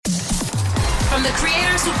From the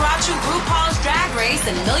creators who brought you RuPaul's Drag Race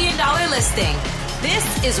and Million Dollar Listing,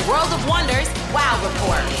 this is World of Wonders Wow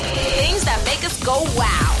Report. Things that make us go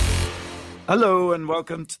wow. Hello and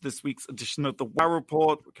welcome to this week's edition of the Wow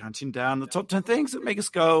Report. We're counting down the top 10 things that make us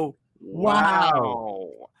go wow.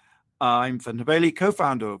 I'm Fenton Bailey,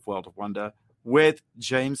 co-founder of World of Wonder, with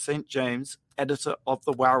James St. James, editor of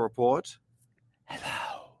the Wow Report.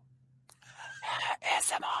 Hello.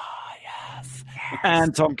 ASMR, yes.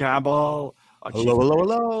 And Tom Campbell, our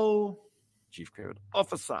Hello. Chief Creative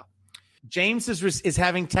Officer. James is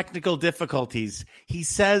having technical difficulties. He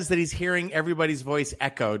says that he's hearing everybody's voice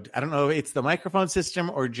echoed. I don't know if it's the microphone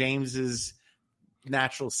system or James's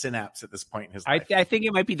natural synapse at this point in his life. I think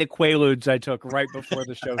it might be the Quaaludes I took right before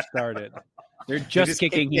the show started. They're just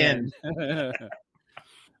kicking in.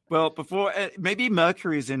 Well, before maybe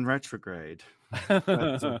Mercury's in retrograde.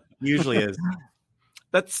 Usually is.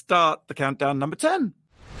 Let's start the countdown. Number 10.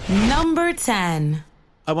 Number 10.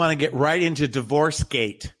 I want to get right into Divorce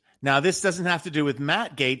Gate. Now, this doesn't have to do with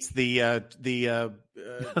Matt Gaetz, the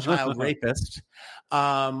child rapist,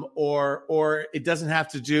 or it doesn't have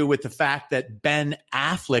to do with the fact that Ben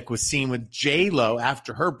Affleck was seen with J-Lo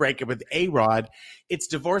after her breakup with A-Rod. It's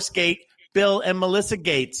Divorce Gate. Bill and Melissa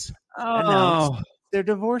Gates announced they're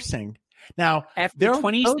divorcing. Now, after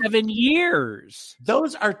 27 years,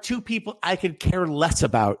 those are two people I could care less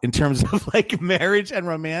about in terms of like marriage and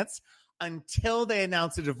romance until they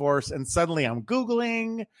announce a divorce. And suddenly I'm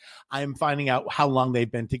Googling, I'm finding out how long they've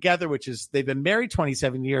been together, which is they've been married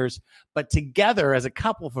 27 years, but together as a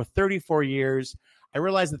couple for 34 years. I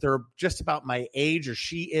realized that they're just about my age, or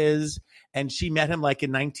she is. And she met him like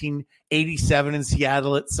in 1987 in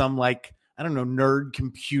Seattle at some like, I don't know, nerd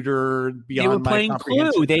computer beyond. They were playing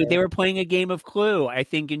Clue. They were playing a game of Clue, I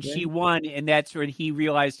think, and she won. And that's when he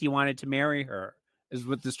realized he wanted to marry her, is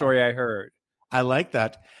what the story I heard. I like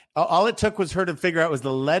that. All it took was her to figure out was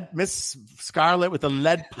the Miss Scarlet with the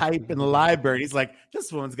lead pipe in the library. He's like,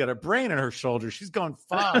 this woman's got a brain on her shoulder. She's going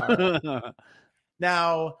far.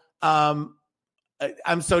 Now,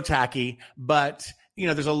 I'm so tacky, but you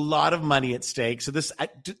know, there's a lot of money at stake. So this, are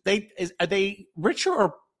they richer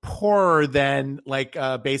or poorer than like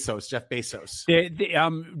Bezos, Jeff Bezos?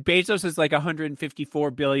 Bezos is like 154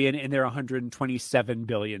 billion and they're 127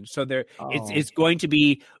 billion. So it's going to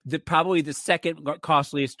be probably the second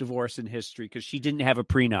costliest divorce in history because she didn't have a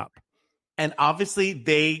prenup. And obviously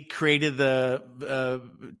they created the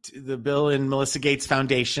Bill and Melissa Gates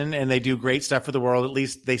Foundation, and they do great stuff for the world. At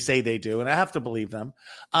least they say they do, and I have to believe them.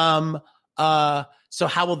 So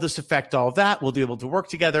how will this affect all of that? We'll be able to work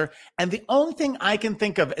together. And the only thing I can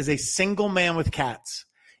think of as a single man with cats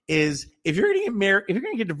is if you're going to get married, if you're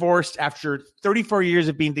going to get divorced after 34 years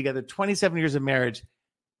of being together, 27 years of marriage,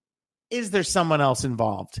 is there someone else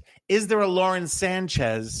involved? Is there a Lauren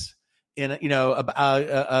Sanchez in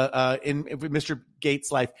Mr. Gates'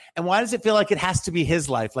 life? And why does it feel like it has to be his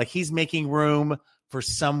life? Like he's making room for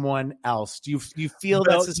someone else. Do you feel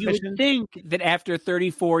that suspicion? You would think that after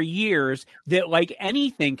 34 years that like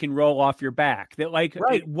anything can roll off your back. That like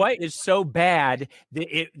what is so bad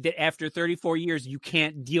that after 34 years you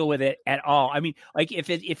can't deal with it at all. I mean, like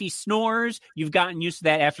if he snores, you've gotten used to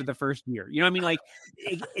that after the first year. You know what I mean? Like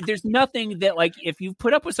there's nothing that like if you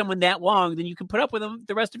put up with someone that long, then you can put up with them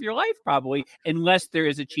the rest of your life probably, unless there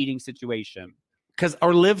is a cheating situation.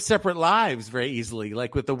 Or live separate lives very easily,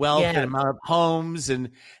 like with the wealth and amount of homes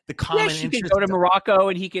and the common interest. She can go to Morocco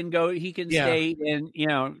and he can stay in,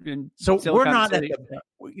 so Silicon we're not City.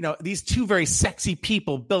 These two very sexy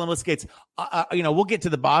people, Bill and Melissa Gates, we'll get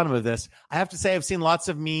to the bottom of this. I have to say, I've seen lots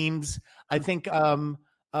of memes. I think,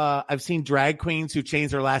 I've seen drag queens who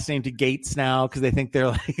change their last name to Gates now because they think they're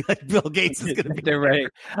like Bill Gates is going to be. They're right.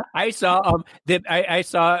 I saw that I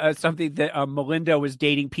saw something that Melinda was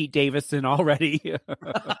dating Pete Davidson already,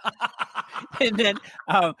 and then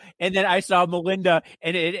I saw Melinda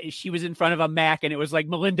and she was in front of a Mac and it was like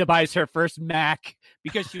Melinda buys her first Mac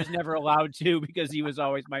because she was never allowed to because he was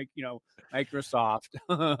always Microsoft.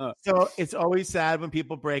 So it's always sad when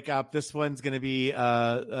people break up. This one's going to be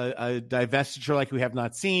a divestiture like we have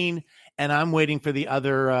not seen, and I'm waiting for the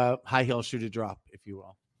other high heel shoe to drop, if you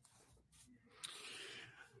will.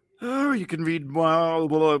 Oh, you can read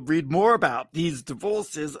more about these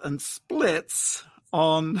divorces and splits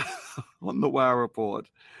on the Wow Report.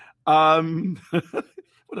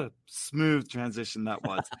 What a smooth transition that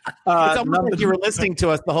was. It's almost like you were listening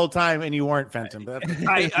to us the whole time and you weren't, Fenton. But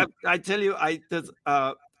I tell you, I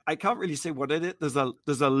can't really say what it is.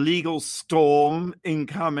 There's a legal storm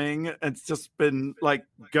incoming. It's just been like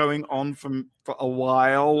going on for a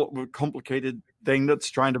while with complicated thing that's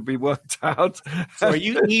trying to be worked out. So are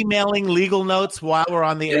you emailing legal notes while we're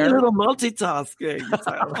on the air? A little multitasking.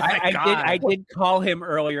 I did call him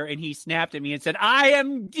earlier, and he snapped at me and said, "I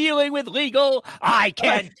am dealing with legal. I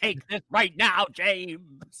can't take this right now,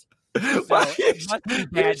 James." So it must be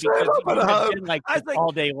bad because you've been like this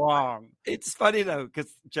all day long. It's funny though, because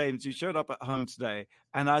James, you showed up at home today,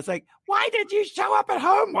 and I was like, "Why did you show up at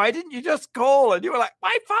home? Why didn't you just call?" And you were like,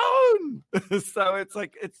 "My phone." So it's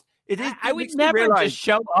like it is. I would never just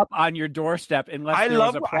show up on your doorstep unless there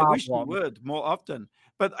was a problem. I wish you would more often,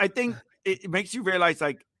 but I think it makes you realize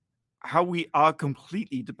like how we are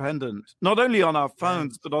completely dependent, not only on our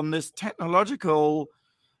phones, but on this technological.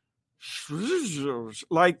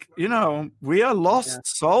 Like, you know, we are lost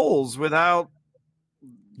souls without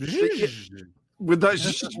the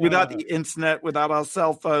internet, without our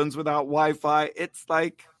cell phones, without Wi-Fi. It's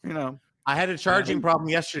like, you know, I had a charging problem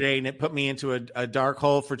yesterday, and it put me into a dark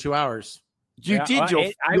hole for 2 hours. Your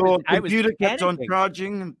computer kept on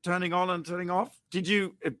charging and turning on and turning off.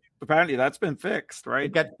 Apparently that's been fixed, right?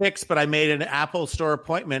 It got fixed, but I made an Apple Store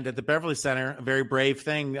appointment at the Beverly Center, a very brave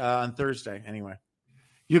thing, on Thursday. Anyway.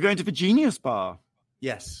 You're going to Virginia Spa?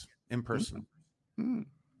 Yes, in person. Mm-hmm.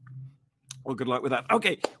 Well, good luck with that.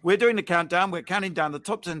 Okay, we're doing the countdown. We're counting down the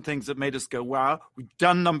top 10 things that made us go, wow. We've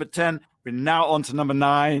done number 10. We're now on to number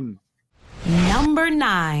 9. Number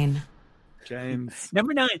 9. James.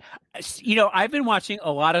 Number 9. You know, I've been watching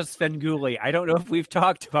a lot of Svengoolie. I don't know if we've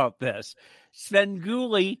talked about this.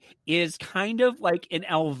 Svengoolie is kind of like an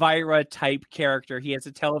Elvira type character. He has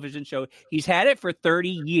a television show. He's had it for 30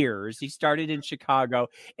 years. He started in Chicago,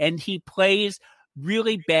 and he plays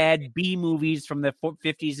really bad B movies from the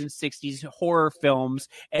 50s and 60s, horror films.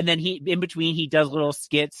 And then in between, he does little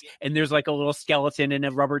skits, and there's like a little skeleton and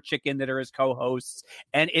a rubber chicken that are his co-hosts.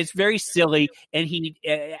 And it's very silly. And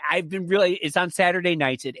it's on Saturday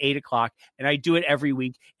nights at 8:00, and I do it every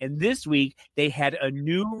week. And this week they had a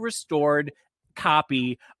new restored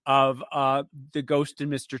copy of The Ghost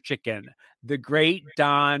and Mr. Chicken, the great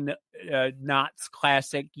Don Knotts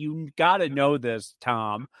classic. You got to know this,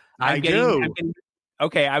 Tom.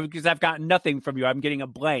 Because I've gotten nothing from you. I'm getting a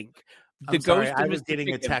blank. I was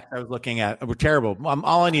getting a text I was looking at. We're terrible. I'm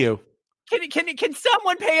all on you. Can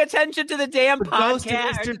someone pay attention to the damn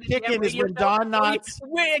podcast? Mr. Chicken is when Don Knotts.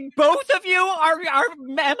 When both of you are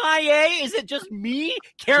MIA? Is it just me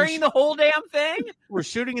carrying the whole damn thing? We're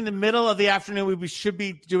shooting in the middle of the afternoon. We should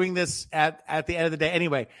be doing this at the end of the day.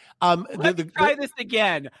 Anyway, let's try this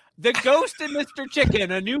again. The Ghost and Mr.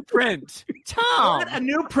 Chicken, a new print. Tom, a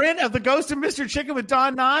new print of The Ghost and Mr. Chicken with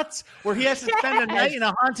Don Knotts, where he has to spend a night in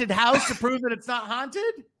a haunted house to prove that it's not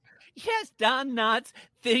haunted. Yes, Don Knotts.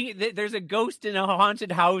 There's a ghost in a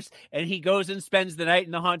haunted house, and he goes and spends the night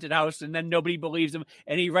in the haunted house, and then nobody believes him,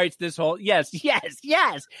 and he writes this whole yes.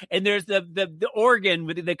 And there's the organ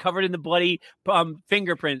with the covered in the bloody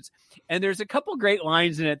fingerprints, and there's a couple great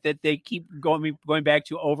lines in it that they keep going back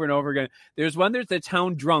to over and over again. There's the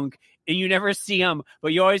town drunk, and you never see him,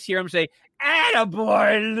 but you always hear him say,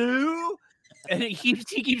 "Attaboy, Lou." And he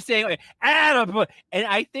keeps saying, like, "Attaboy." And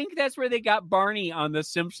I think that's where they got Barney on The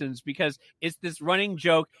Simpsons, because it's this running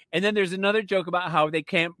joke. And then there's another joke about how they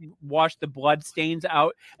can't wash the blood stains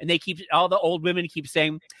out. And all the old women keep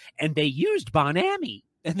saying, "And they used Bon Ami."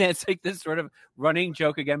 And that's like this sort of running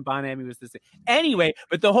joke again. Bon Ami was this thing. Anyway,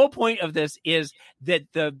 but the whole point of this is that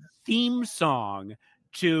the theme song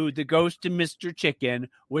to The Ghost and Mr. Chicken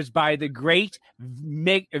was by the great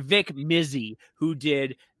Vic Mizzy, who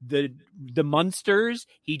did the Munsters.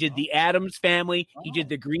 He did the Addams Family. He did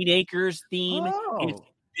the Green Acres theme. It's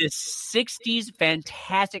this 60s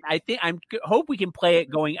fantastic. I hope we can play it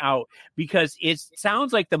going out, because it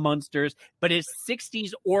sounds like the Munsters, but it's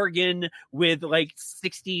 60s organ with like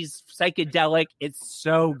 60s psychedelic. It's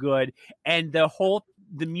so good. And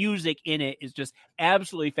the music in it is just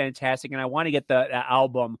absolutely fantastic, and I want to get the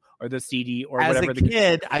album or the CD or whatever. As a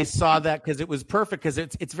kid, I saw that because it was perfect, because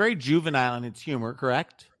it's very juvenile in its humor,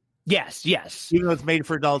 correct? Yes. Even though it's made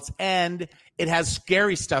for adults, and it has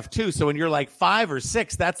scary stuff too. So when you're like 5 or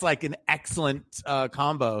 6, that's like an excellent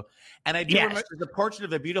combo. And I do remember the portrait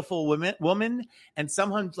of a beautiful woman, and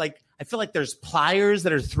someone I feel like there's pliers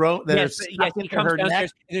that are thrown. Yes, he comes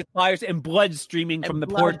downstairs, and there's pliers and blood streaming from the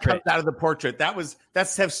portrait. Comes out of the portrait.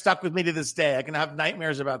 That's have stuck with me to this day. I can have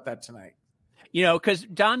nightmares about that tonight. You know, because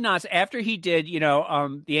Don Knotts, after he did,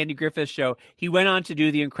 the Andy Griffith Show, he went on to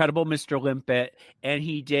do The Incredible Mr. Limpet, and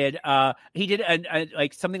he did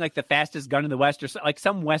like something like The Fastest Gun in the West, or like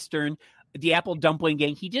some Western. The Apple Dumpling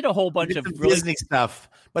Gang. He did a whole bunch of Disney stuff.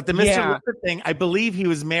 But the Mr. Limpet thing, I believe he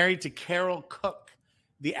was married to Carol Cook,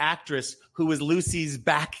 the actress who was Lucy's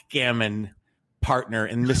backgammon partner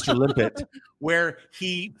in Mr. Limpet, where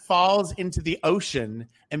he falls into the ocean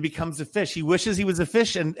and becomes a fish. He wishes he was a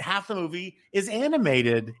fish, and half the movie is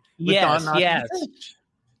animated. With Don Knotts yes. as a fish.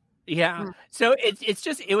 Yeah. So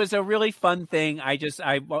it was a really fun thing. I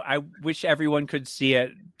wish everyone could see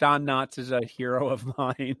it. Don Knotts is a hero of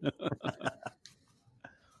mine.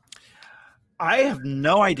 I have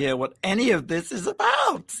no idea what any of this is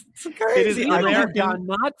about. It's crazy. It is You know who Don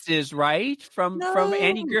Knotts is, right? From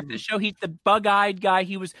Andy Griffith's show. He's the bug-eyed guy.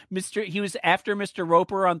 He was after Mr.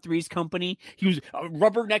 Roper on Three's Company. He was a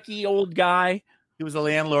rubbernecky old guy. He was a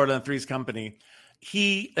landlord on Three's Company.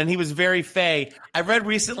 He was very fey. I read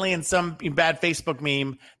recently in some bad Facebook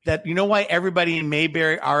meme that you know why everybody in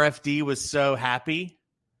Mayberry RFD was so happy?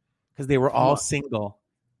 Because they were all single.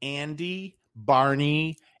 Andy,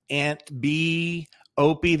 Barney, Aunt B,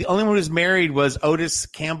 Opie. The only one who was married was Otis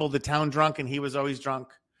Campbell, the town drunk, and he was always drunk.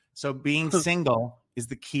 So being single is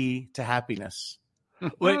the key to happiness.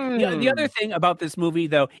 Well, the other thing about this movie,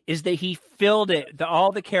 though, is that he filled it.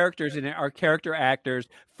 All the characters in it are character actors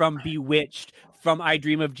from Bewitched, from I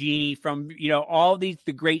Dream of Jeannie, from all the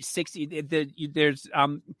great 60s. There's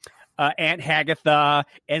Aunt Hagatha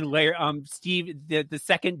and Steve. The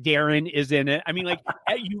second Darren is in it. I mean, like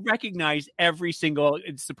you recognize every single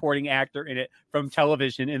supporting actor in it from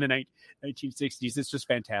television in the 1960s. It's just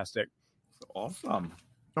fantastic. Awesome.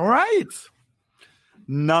 All right.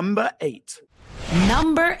 Number 8.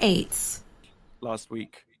 Last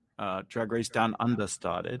week, Drag Race Down Under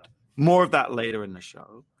started. More of that later in the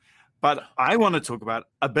show. But I want to talk about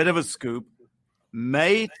a bit of a scoop.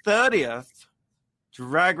 May 30th,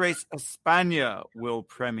 Drag Race España will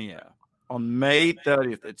premiere. On May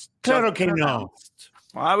 30th. It's Claro que no.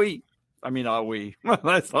 Are we? I mean, are we?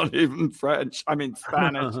 That's not even French. I mean,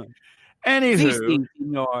 Spanish.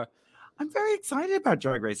 Anywho, I'm very excited about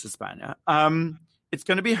Drag Race España. It's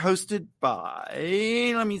going to be hosted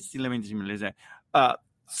by, let me see,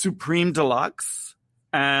 Supreme Deluxe,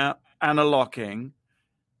 Anna Locking,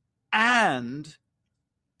 and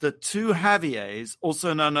the two Javiers,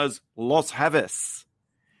 also known as Los Javis.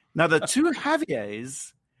 Now, the two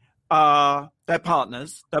Javiers are their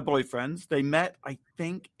partners, their boyfriends. They met, I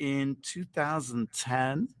think, in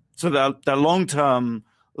 2010. So they're long-term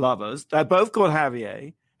lovers. They're both called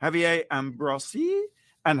Javier Ambrosi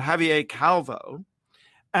and Javier Calvo.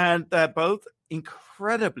 And they're both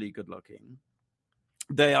incredibly good-looking.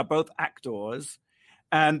 They are both actors.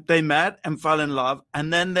 And they met and fell in love.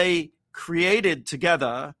 And then they created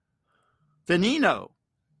together Veneno,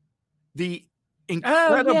 the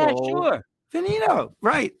incredible Veneno,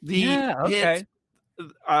 right? Hit,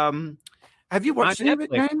 have you watched Netflix,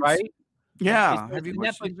 it, James? right? Yeah. Have you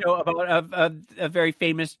watched Netflix show about a very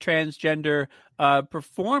famous transgender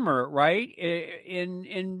performer, right?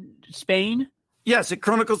 In Spain? Yes, it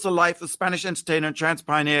chronicles the life of Spanish entertainer and trans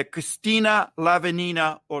pioneer Cristina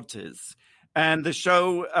Lavanina Ortiz. And the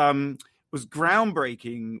show was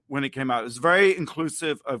groundbreaking when it came out. It was very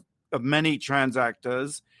inclusive of many trans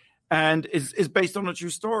actors and is based on a true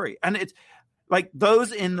story. And it's like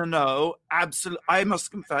those in the know, absolutely. I must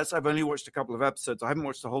confess, I've only watched a couple of episodes. I haven't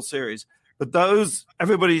watched the whole series. But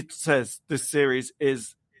everybody says this series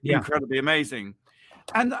is incredibly amazing.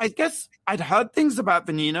 And I guess I'd heard things about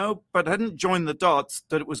Veneno, but hadn't joined the dots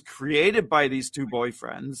that it was created by these two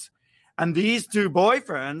boyfriends. And these two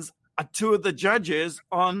boyfriends are two of the judges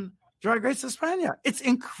on Drag Race España. It's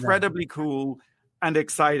incredibly cool and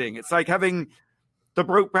exciting. It's like having the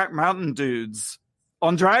Brokeback Mountain dudes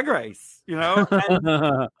on Drag Race,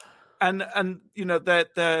 and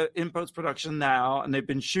they're in post-production now, and they've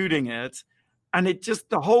been shooting it. And it just,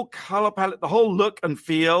 the whole color palette, the whole look and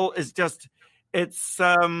feel is just, it's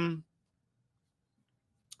got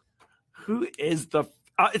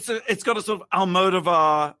a sort of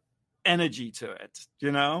Almodovar energy to it,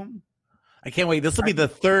 I can't wait. This will be the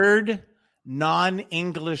third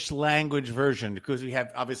non-English language version because we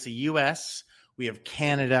have obviously US, we have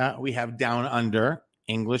Canada, we have Down Under,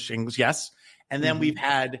 English, yes. And then we've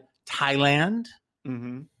had Thailand,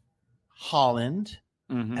 Holland,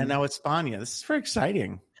 and now España. This is very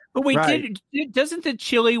exciting. But wait, doesn't the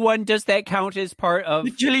Chile one, does that count as part of?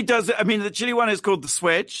 The Chile does. I mean, the Chile one is called The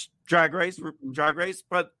Switch, Drag Race,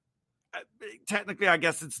 but technically, I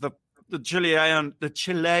guess it's the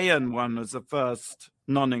Chilean one was the first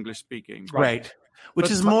non-English speaking. Right. Which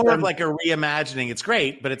is more of like a reimagining. It's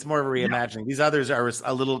great, but it's more of a reimagining. These others are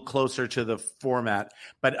a little closer to the format.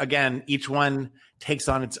 But again, each one takes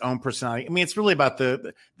on its own personality. I mean, it's really about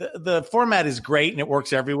the format is great and it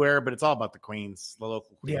works everywhere, but it's all about the queens, the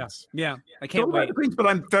local queens. Yeah. I can't wait. The queens, but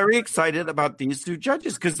I'm very excited about these two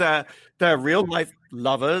judges because they're real life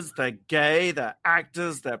lovers. They're gay. They're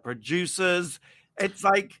actors. They're producers. It's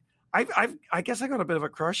like I guess I got a bit of a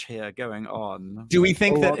crush here going on. Do we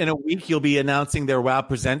think that in a week you'll be announcing their Wow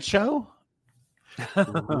Present show?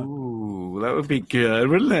 Ooh, that would be good,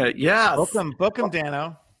 wouldn't it? Yes. Book them,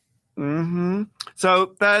 Dano. Mm-hmm.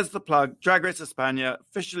 So there's the plug. Drag Race España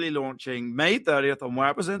officially launching May 30th on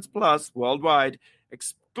Wow Presents Plus worldwide,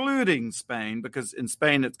 excluding Spain, because in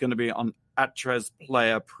Spain it's going to be on Atresmedia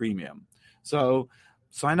Player Premium. So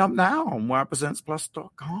sign up now on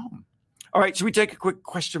wowpresentsplus.com. All right, should we take a quick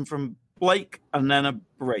question from Blake and then a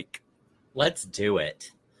break? Let's do it.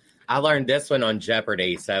 I learned this one on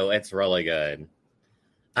Jeopardy, so it's really good.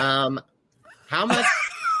 How much?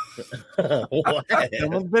 What?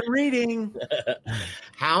 Someone's been reading.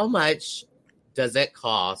 How much does it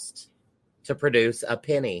cost to produce a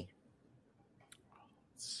penny?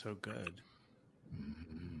 So good.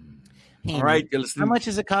 All right, you're listening. How much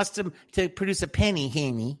does it cost to produce a penny,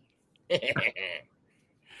 Haney?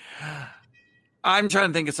 I'm trying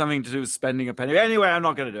to think of something to do with spending a penny. Anyway, I'm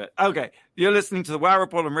not going to do it. Okay, you're listening to the Wow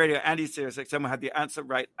Report on Radio Andy Sirius XM. We'll have the answer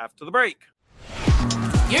right after the break.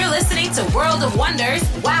 You're listening to World of Wonders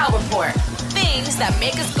Wow Report. Things that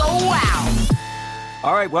make us go wow.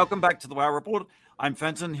 All right, welcome back to the Wow Report. I'm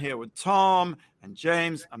Fenton here with Tom and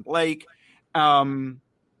James and Blake. And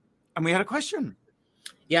we had a question.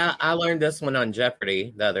 Yeah, I learned this one on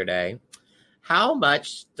Jeopardy the other day. How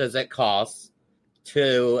much does it cost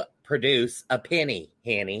to produce a penny,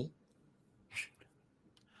 Hanny?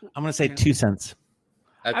 I'm going to say 2 cents.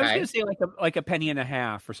 Okay. I was going to say like a penny and a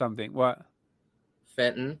half or something. What?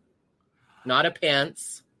 Fenton? Not a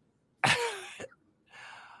pence.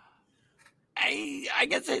 I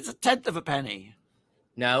guess it's a tenth of a penny.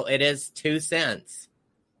 No, it is 2 cents.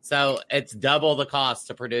 So it's double the cost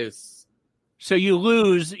to produce. So you're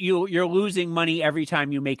losing money every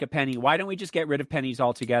time you make a penny. Why don't we just get rid of pennies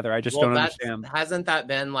altogether? I just don't understand. Hasn't that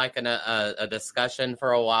been like a discussion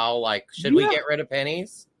for a while? Like, should we get rid of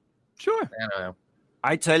pennies? Sure. I don't know.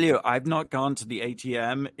 I tell you, I've not gone to the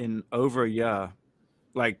ATM in over a year.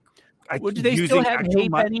 Like, do they still have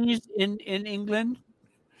pennies in England?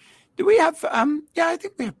 Do we have? Yeah, I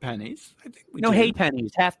think we have pennies. I think we do. Hay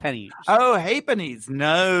pennies, half pennies. Oh, hay pennies.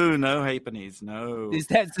 No hay pennies. No. Is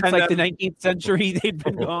that since the 19th century they've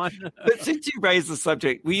been gone? But since you raised the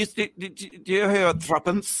subject, we used to. Do you hear a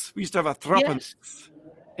threepence? We used to have a threepence. Yes.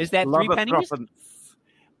 Is that Love 3 pennies?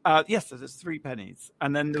 Yes, there's 3 pennies,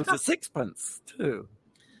 and then there was a sixpence too.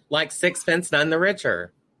 Like 6 pence, none the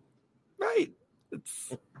richer. Right.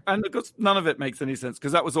 And of course, none of it makes any sense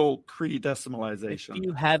because that was all pre-decimalization. If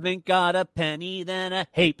you haven't got a penny, then a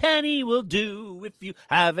halfpenny will do. If you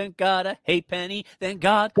haven't got a halfpenny, then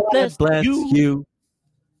God bless you.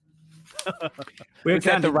 We're was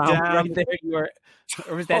that the round right there?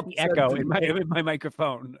 Or was that the echo in my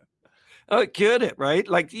microphone? Oh, it cured it, right?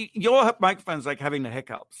 Like your microphone's like having the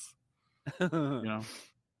hiccups. You know.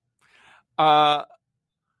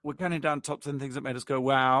 We're counting down top 10 things that made us go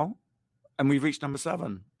wow, and we've reached number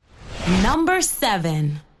 7. Number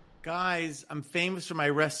 7. Guys, I'm famous for my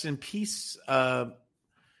rest in peace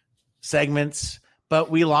segments, but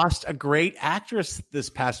we lost a great actress this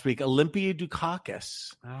past week, Olympia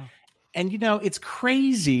Dukakis. Oh. And, it's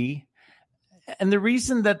crazy. And the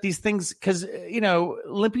reason that these things, because,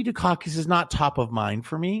 Olympia Dukakis is not top of mind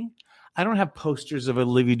for me. I don't have posters of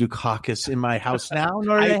Olivia Dukakis in my house now.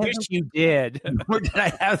 Nor I wish you did. Nor did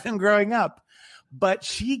I have them growing up. But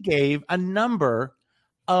she gave a number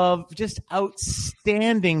of just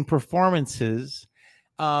outstanding performances.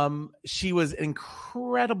 She was an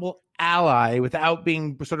incredible ally without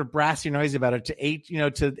being sort of brassy and noisy about it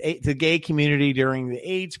to the gay community during the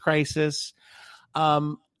AIDS crisis.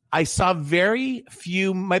 I saw very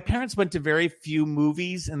few. My parents went to very few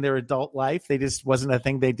movies in their adult life. They just wasn't a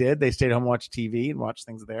thing they did. They stayed home, watched TV, and watched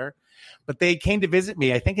things there. But they came to visit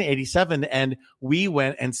me, I think in '87, and we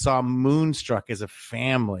went and saw Moonstruck as a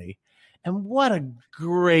family. And what a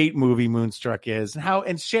great movie Moonstruck is.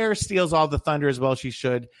 And Cher steals all the thunder as well as she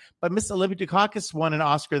should. But Miss Olympia Dukakis won an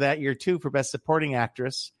Oscar that year, too, for Best Supporting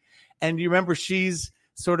Actress. And you remember she's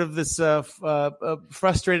sort of this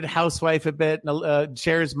frustrated housewife a bit,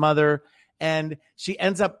 Cher's mother. And she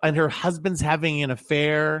ends up, and her husband's having an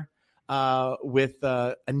affair with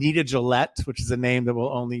Anita Gillette, which is a name that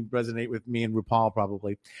will only resonate with me and RuPaul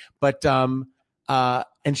probably. But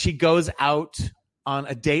and she goes out on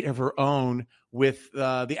a date of her own with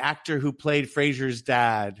the actor who played Frasier's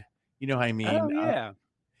dad. You know what I mean? Oh, yeah.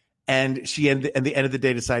 And she, at the end of the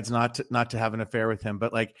day, decides not to have an affair with him.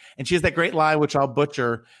 But like, and she has that great line, which I'll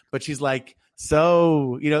butcher, but she's like,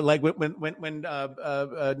 so, you know, like when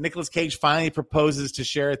Nicolas Cage finally proposes to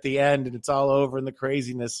Cher at the end, and it's all over in the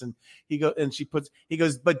craziness, and he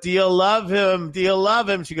goes, but do you love him? Do you love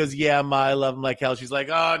him? She goes, yeah, Ma, I love him like hell. She's like,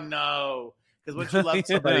 oh no, because once you love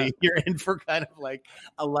somebody, you're in for kind of like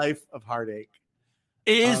a life of heartache.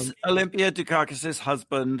 Is Olympia Dukakis'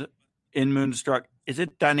 husband in Moonstruck? Is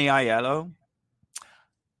it Danny Aiello?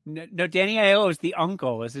 No, Danny Aiello is the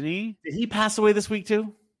uncle, isn't he? Did he pass away this week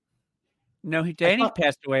too? No, Danny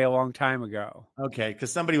passed away a long time ago. Okay,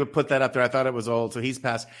 because somebody would put that up there. I thought it was old, so he's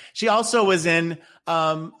passed. She also was in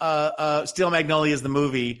Steel Magnolias, the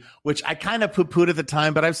movie, which I kind of poo-pooed at the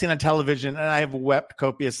time, but I've seen on television, and I have wept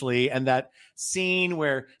copiously. And that scene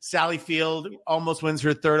where Sally Field almost wins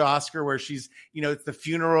her third Oscar, where she's, you know, it's the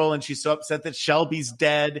funeral, and she's so upset that Shelby's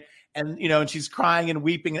dead. And, you know, and she's crying and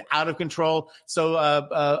weeping and out of control. So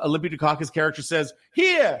Olympia Dukakis' character says,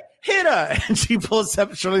 here, hit her. And she pulls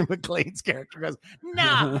up Shirley MacLaine's character, goes,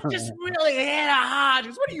 nah, just really hit her hard.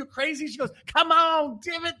 She goes, what are you, crazy? She goes, come on,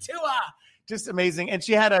 give it to her. Just amazing. And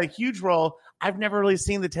she had a huge role. I've never really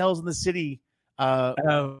seen the Tales in the City.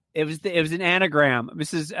 It was an anagram. It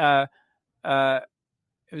was an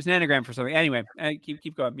anagram for something. Anyway,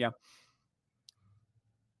 keep going. Yeah.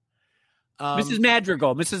 Mrs.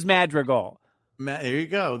 Madrigal. There you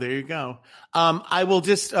go. I will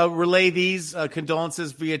just relay these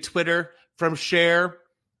condolences via Twitter from Cher.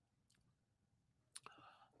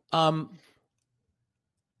 Wrote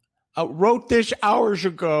this hours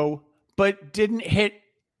ago, but didn't hit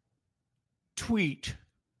tweet.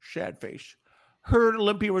 Sad face. Heard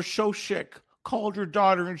Olympia was so sick. Called her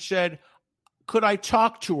daughter and said, could I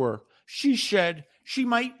talk to her? She said she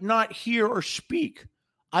might not hear or speak.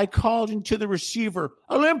 I called into the receiver.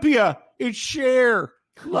 Olympia, it's Cher.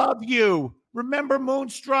 Love you. Remember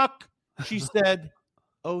Moonstruck? She said,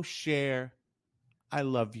 oh, Cher, I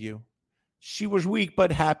love you. She was weak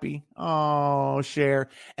but happy. Oh, Cher.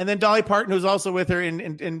 And then Dolly Parton, who's also with her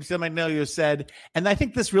in Steel Magnolias, said, and I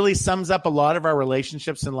think this really sums up a lot of our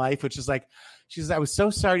relationships in life, which is like, she says, I was so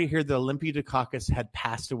sorry to hear that Olympia Dukakis had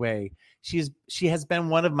passed away. She has been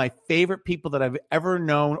one of my favorite people that I've ever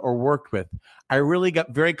known or worked with. I really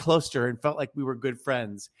got very close to her and felt like we were good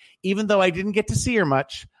friends. Even though I didn't get to see her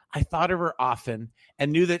much, I thought of her often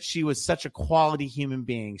and knew that she was such a quality human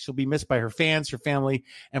being. She'll be missed by her fans, her family,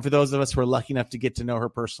 and for those of us who are lucky enough to get to know her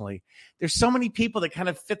personally. There's so many people that kind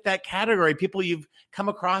of fit that category, people you've come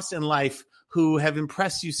across in life who have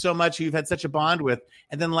impressed you so much, who you've had such a bond with,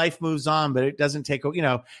 and then life moves on, but it doesn't take, you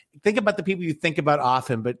know, think about the people you think about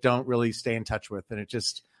often, but don't really stay in touch with. And it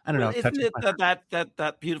just, I don't know. Isn't it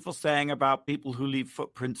that beautiful saying about people who leave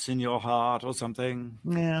footprints in your heart or something?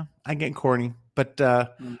 Yeah, I get corny, but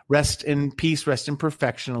rest in peace, rest in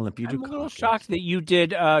perfection, Olympia Dukakis. I'm a little shocked that you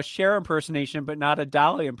did Cher impersonation, but not a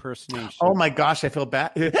Dolly impersonation. Oh my gosh, I feel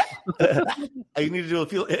bad. I need to do a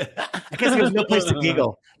feel. I guess there was no place to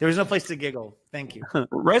giggle. There was no place to giggle. Thank you.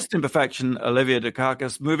 Rest in perfection, Olympia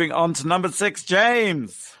Dukakis. Moving on to number 6,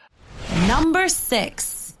 James. Number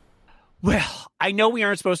 6. Well, I know we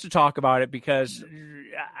aren't supposed to talk about it because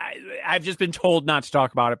I've just been told not to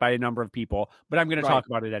talk about it by a number of people, but I'm going to talk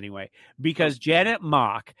about it anyway because Janet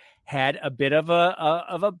Mock had a bit of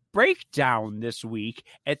a breakdown this week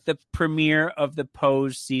at the premiere of the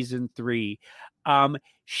Pose season 3.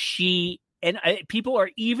 People are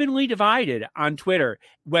evenly divided on Twitter,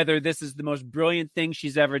 whether this is the most brilliant thing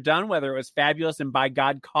she's ever done, whether it was fabulous and by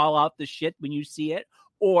God, call out the shit when you see it,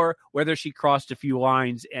 or whether she crossed a few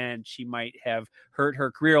lines and she might have hurt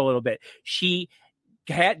her career a little bit. She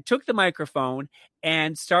took the microphone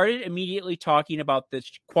and started immediately talking about the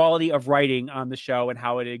quality of writing on the show and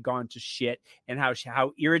how it had gone to shit and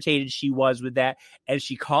how irritated she was with that. And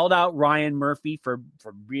she called out Ryan Murphy for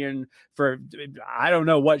I don't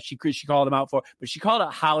know what she called him out for, but she called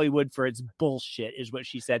out Hollywood for its bullshit is what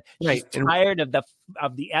she said. She's tired of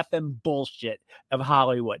the effing bullshit of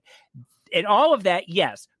Hollywood. And all of that,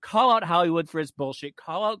 yes, call out Hollywood for its bullshit.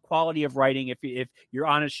 Call out quality of writing if you're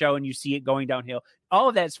on a show and you see it going downhill. All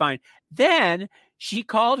of that's fine. Then she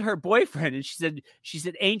called her boyfriend and she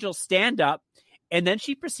said, Angel, stand up. And then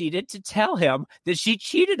she proceeded to tell him that she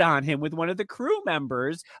cheated on him with one of the crew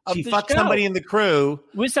members of the show. She fucked somebody in the crew.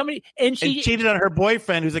 With somebody. And she cheated on her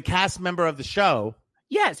boyfriend, who's a cast member of the show.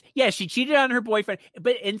 Yes, she cheated on her boyfriend,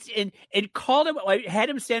 but and called him, like, had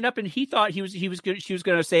him stand up, and he thought she was going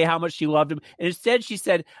to say how much she loved him, and instead she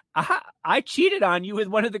said, "I cheated on you with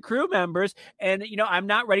one of the crew members, and I'm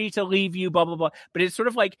not ready to leave you." Blah blah blah. But it's sort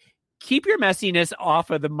of like, keep your messiness off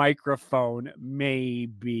of the microphone.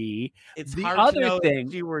 Maybe it's the hard other to know thing.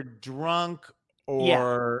 If you were drunk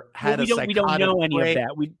or had a psychotic we don't know any break. of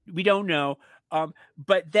that. We don't know.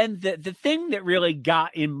 But then the thing that really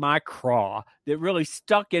got in my craw, that really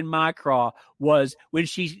stuck in my craw, was when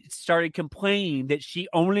she started complaining that she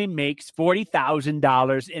only makes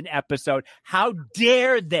 $40,000 an episode. How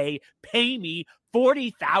dare they pay me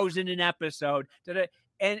 $40,000 an episode?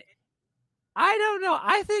 And I don't know.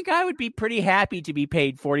 I think I would be pretty happy to be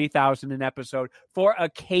paid $40,000 an episode for a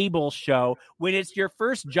cable show when it's your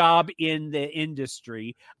first job in the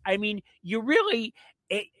industry. I mean, you really.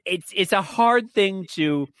 It's a hard thing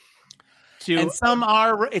to and some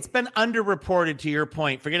are. It's been underreported, to your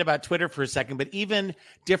point. Forget about Twitter for a second, but even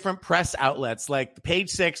different press outlets like Page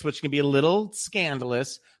Six, which can be a little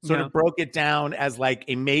scandalous, sort of broke it down as like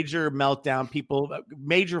a major meltdown,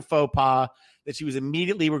 major faux pas, that she was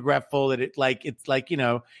immediately regretful, that it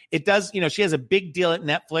does, she has a big deal at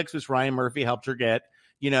Netflix, which Ryan Murphy helped her get,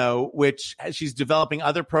 which she's developing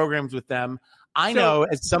other programs with them. I know,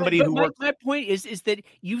 as somebody who works. My point is that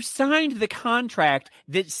you signed the contract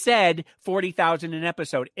that said $40,000 an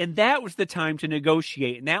episode, and that was the time to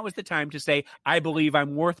negotiate, and that was the time to say, I believe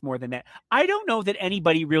I'm worth more than that. I don't know that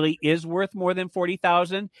anybody really is worth more than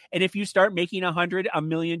 $40,000, and if you start making 100, $1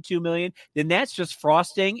 million, $2 million, then that's just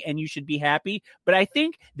frosting, and you should be happy. But I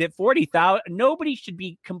think that $40,000, nobody should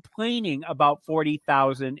be complaining about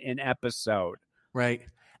 $40,000 an episode. Right.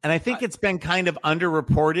 And I think it's been kind of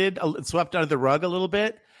underreported, swept under the rug a little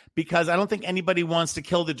bit, because I don't think anybody wants to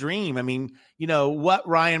kill the dream. I mean, what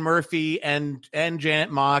Ryan Murphy and Janet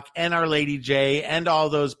Mock and Our Lady J and all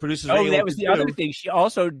those producers. Oh, that was the other thing. She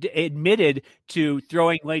also admitted to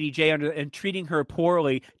throwing Lady J under and treating her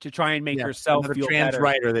poorly to try and make herself feel trans better.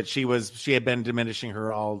 Writer that she had been diminishing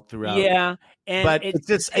her all throughout. Yeah. But it's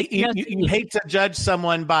just, you hate to judge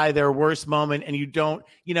someone by their worst moment, and you don't,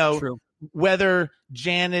 True. Whether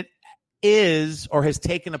Janet is or has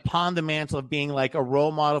taken upon the mantle of being like a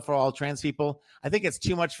role model for all trans people, I think it's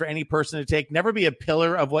too much for any person to take. Never be a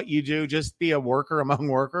pillar of what you do. Just be a worker among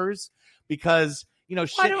workers, because,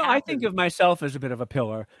 I think of myself as a bit of a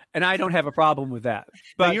pillar, and I don't have a problem with that.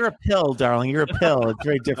 But no, you're a pill, darling. You're a pill. It's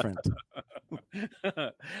very different.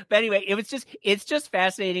 But anyway, it's just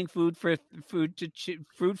fascinating food for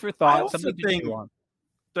thought. Something to chew on.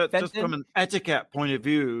 Just from an etiquette point of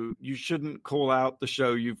view, you shouldn't call out the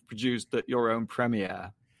show you've produced at your own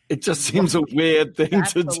premiere. It just seems a weird thing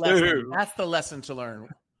to do. That's the lesson to learn.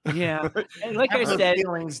 Yeah, and like I said,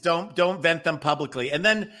 feelings don't vent them publicly. And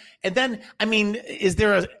then, I mean, is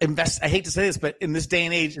there I hate to say this, but in this day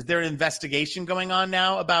and age, is there an investigation going on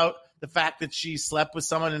now about the fact that she slept with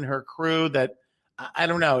someone in her crew? That I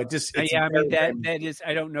don't know. That is.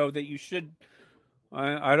 I don't know that you should.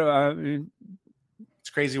 I mean. It's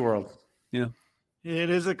a crazy world. Yeah. It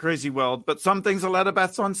is a crazy world, but some things are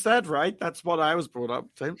letterbox said, right? That's what I was brought up.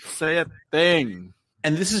 Don't say a thing.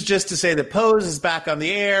 And this is just to say that Pose is back on the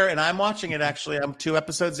air, and I'm watching it, actually. I'm 2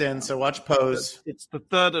 episodes in, so watch Pose. It's the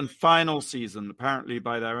 3rd and final season, apparently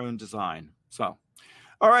by their own design. So,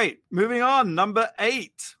 all right, moving on. Number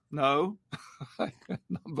 8. No.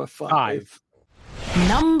 Number 5.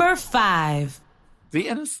 Number 5. The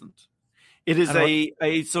Innocent. It is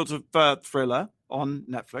a sort of thriller on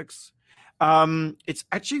Netflix. It's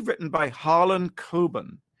actually written by Harlan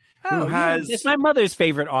Coben, who has... It's my mother's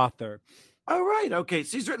favorite author. Oh, right. Okay.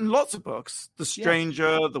 So he's written lots of books. The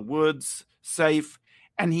Stranger, The Woods, Safe.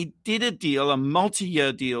 And he did a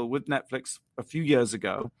multi-year deal with Netflix a few years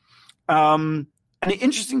ago. And the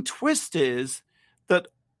interesting twist is that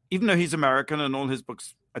even though he's American and all his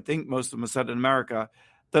books, I think most of them are set in America,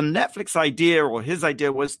 the Netflix idea, or his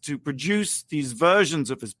idea, was to produce these versions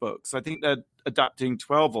of his books. I think they're adapting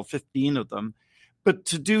 12 or 15 of them, but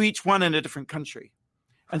to do each one in a different country.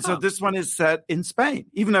 And so this one is set in Spain.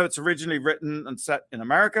 Even though it's originally written and set in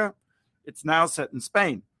America, it's now set in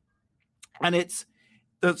Spain. And it's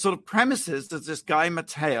the sort of premises, there's this guy,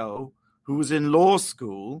 Mateo, who was in law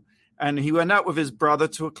school, and he went out with his brother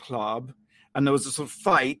to a club, and there was a sort of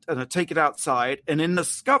fight, and they take it outside, and in the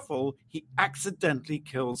scuffle, he accidentally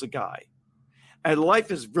kills a guy. And life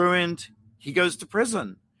is ruined. He goes to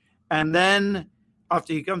prison. And then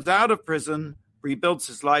after he comes out of prison, rebuilds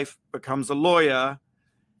his life, becomes a lawyer,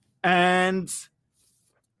 and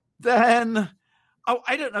then,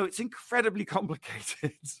 I don't know, it's incredibly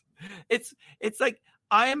complicated. It's like,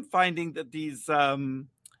 I am finding that these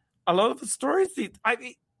a lot of the stories,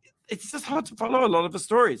 it's just hard to follow a lot of the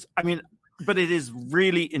stories. I mean, but it is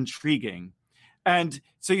really intriguing. And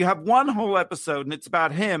so you have one whole episode, and it's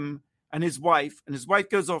about him and his wife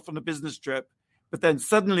goes off on a business trip, but then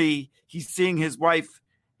suddenly he's seeing his wife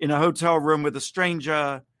in a hotel room with a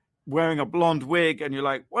stranger wearing a blonde wig, and you're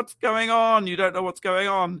like, what's going on? You don't know what's going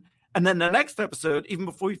on. And then the next episode, even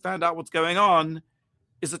before you found out what's going on,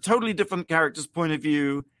 is a totally different character's point of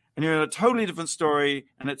view, and you're in a totally different story,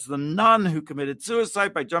 and it's the nun who committed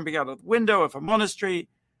suicide by jumping out of the window of a monastery,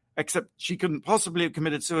 except she couldn't possibly have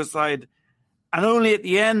committed suicide, and only at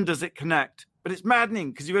the end does it connect. But it's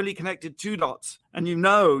maddening because you only connected 2 dots, and you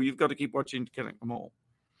know you've got to keep watching to connect them all.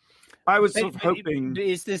 I was sort of hoping.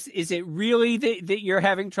 Is it really that you're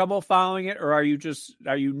having trouble following it, or are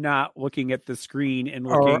you not looking at the screen and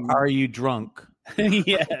looking? Or are you drunk?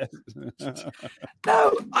 Yes.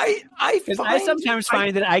 No, I sometimes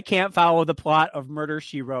find that I can't follow the plot of Murder,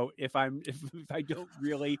 She Wrote if I don't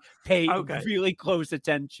really pay really close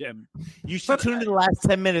attention. You should tune into the last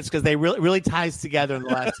 10 minutes because they really ties together in the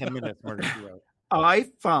last 10 minutes. Murder, She Wrote. I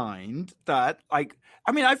find that I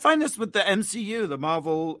find this with the MCU, the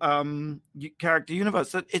Marvel character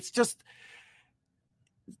universe, that it's just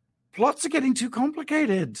plots are getting too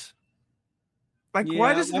complicated.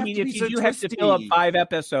 Why does it have to be so if you have to fill up 5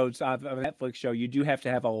 episodes of a Netflix show, you do have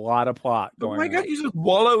to have a lot of plot going on. Oh my God, you just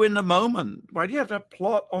wallow in the moment. Why do you have to have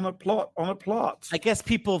plot on a plot on a plot? I guess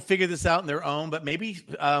people figure this out on their own, but maybe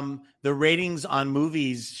the ratings on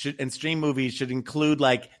movies and stream movies should include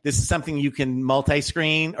this is something you can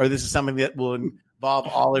multi-screen, or this is something that will involve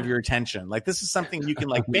all of your attention. This is something you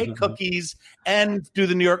can bake cookies and do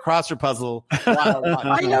the New York crossword puzzle.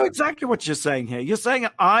 I know exactly what you're saying here. You're saying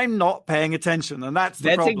I'm not paying attention, and that's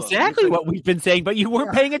the problem. That's exactly what we've been saying, but you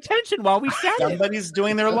weren't paying attention while we said it. Somebody's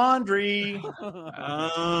doing their laundry.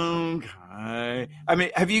 Okay. I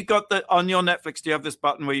mean, have you got on your Netflix, do you have this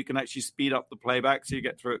button where you can actually speed up the playback so you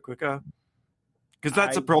get through it quicker? Because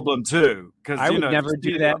that's a problem too. I would never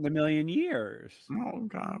do that in a million years. Oh,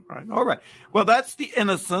 God. Right. All right. Well, that's The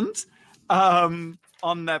Innocent on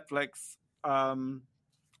Netflix.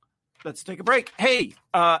 Let's take a break. Hey,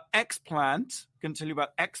 Explant. I'm going to tell you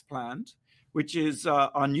about Explant, which is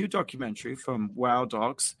our new documentary from Wow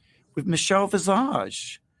Docs with Michelle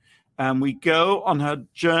Visage. And we go on her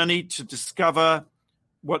journey to discover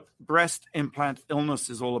what breast implant illness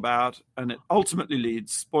is all about. And it ultimately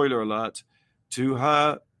leads, spoiler alert, to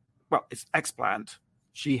her, it's explant.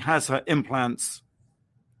 She has her implants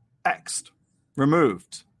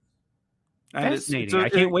removed. And fascinating. I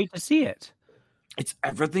can't wait to see it. It's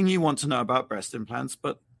everything you want to know about breast implants,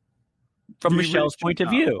 but from Michelle's point of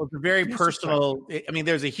view. It's a very personal. I mean,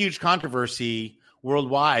 there's a huge controversy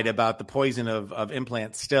worldwide about the poison of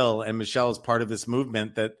implants still, and Michelle is part of this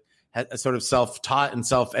movement that has sort of self-taught and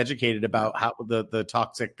self-educated about how the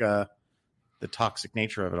toxic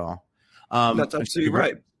nature of it all. That's absolutely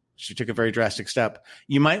right. She took a very drastic step.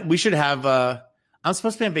 We should have, I'm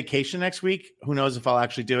supposed to be on vacation next week. Who knows if I'll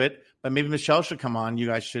actually do it, but maybe Michelle should come on. You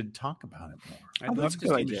guys should talk about it more. I'd love to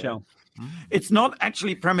see Michelle. It's not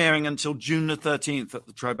actually premiering until June the 13th at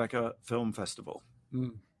the Tribeca Film Festival.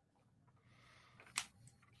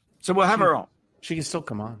 So we'll have her on. She can still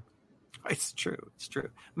come on. It's true. It's true.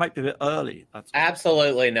 Might be a bit early. That's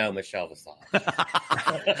absolutely no Michelle Visage.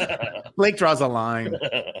 Blake draws a line.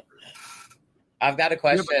 I've got a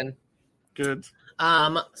question. Good. So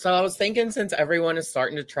I was thinking, since everyone is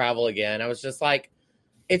starting to travel again, I was just like,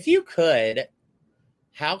 if you could,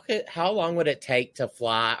 how long would it take to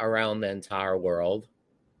fly around the entire world?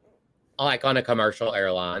 Like on a commercial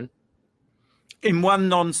airline? In one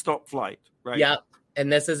non-stop flight, right? Yep.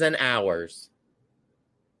 And this is in hours.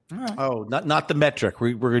 Right. Oh, not the metric.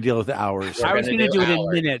 We're going to deal with the hours. I was going to do it in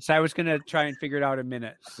minutes. I was going to try and figure it out in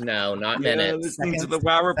minutes. No, not minutes. Listening to the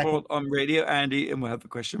Wow Report on Radio Andy, and we'll have the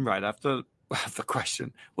question right after.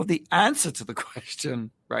 The answer to the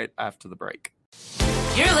question right after the break.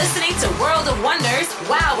 You're listening to World of Wonders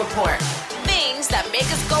Wow Report. Things that make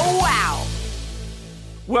us go wow.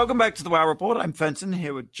 Welcome back to the Wow Report. I'm Fenton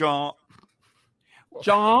here with John.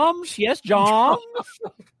 Joms? Yes, Joms.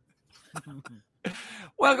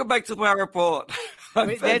 Welcome back to the Wow Report.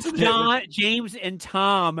 That's John, James, and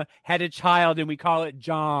Tom had a child, and we call it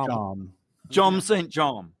Jom. Jom St.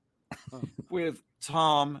 John. With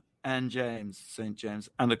Tom and James St. James.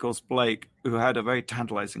 And, of course, Blake, who had a very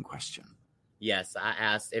tantalizing question. Yes, I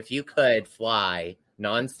asked if you could fly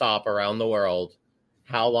nonstop around the world,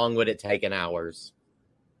 how long would it take in hours?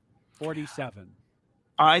 47.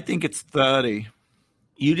 I think it's 30.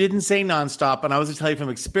 You didn't say nonstop, and I was going to tell you from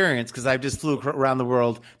experience, because I just flew around the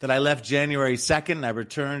world, that I left January 2nd and I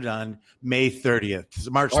returned on May 30th,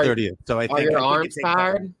 March 30th. So I think your arms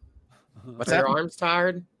tired? What's that? Your arms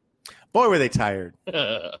tired? Boy, were they tired.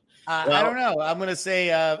 I don't know. I'm going to say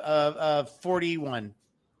 41.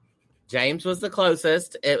 James was the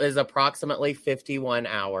closest. It was approximately 51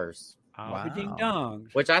 hours. Wow. Ding dong.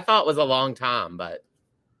 Which I thought was a long time, but.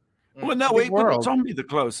 Well, no, wait, but Tommy the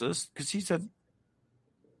closest, because he said.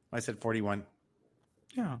 I said 41.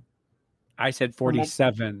 Yeah. I said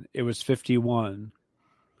 47. It was 51.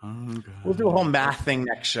 Okay. We'll do a whole math thing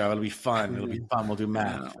next show. It'll be fun. We'll do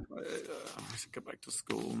math. I should go back to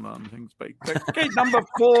school and learn things. Okay, number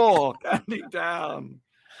 4. Counting down.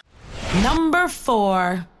 Number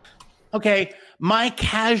 4. Okay, my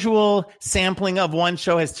casual sampling of one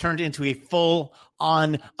show has turned into a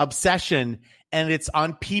full-on obsession, and it's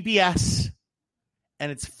on PBS,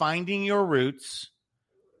 and it's Finding Your Roots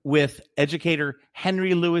with educator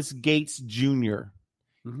Henry Louis Gates Jr.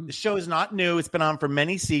 Mm-hmm. The show is not new. It's been on for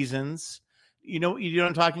many seasons. You know what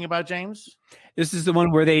I'm talking about, James? This is the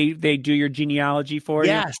one where they do your genealogy for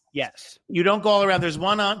you? Yes. You don't go all around. There's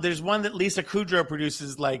one that Lisa Kudrow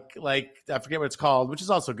produces, like I forget what it's called, which is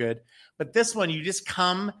also good. But this one, you just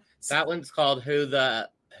come. That one's called Who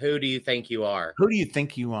Do You Think You Are? Who do you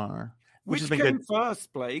think you are? Which came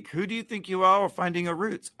first, Blake? Who do you think you are, or Finding Your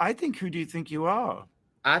Roots? I think Who Do You Think You Are?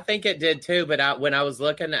 I think it did too, but when I was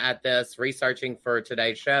looking at this, researching for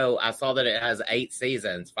today's show, I saw that it has 8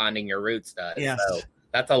 seasons. Finding Your Roots does. Yes. So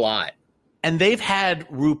that's a lot. And they've had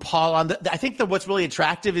RuPaul on I think that what's really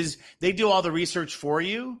attractive is they do all the research for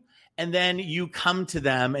you, and then you come to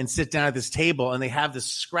them and sit down at this table, and they have this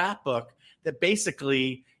scrapbook that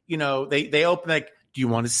basically, they open like, do you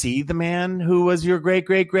want to see the man who was your great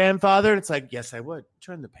great grandfather? It's like, yes, I would.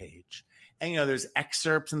 Turn the page. And, there's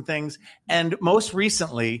excerpts and things. And most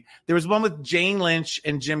recently, there was one with Jane Lynch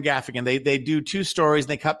and Jim Gaffigan. They do 2 stories, and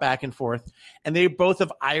they cut back and forth. And they both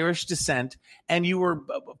of Irish descent. And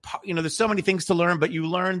there's so many things to learn, but you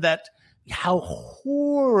learn that how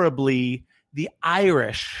horribly the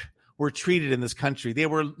Irish were treated in this country. They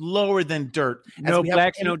were lower than dirt. No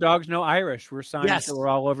blacks, no dogs, no Irish. We're signs that were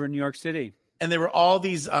all over New York City. And there were all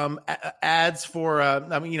these ads for,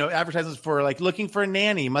 advertisements for like looking for a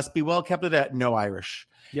nanny, must be well kept at no Irish.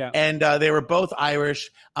 Yeah. And they were both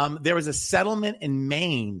Irish. There was a settlement in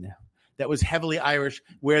Maine that was heavily Irish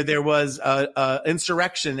where there was a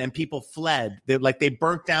insurrection and people fled. They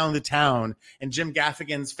burnt down the town, and Jim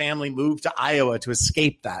Gaffigan's family moved to Iowa to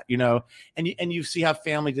escape that, and you see how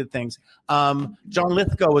family did things. John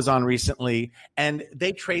Lithgow was on recently, and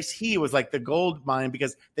they trace he was like the gold mine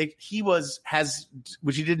because he has,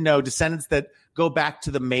 which you didn't know, descendants that go back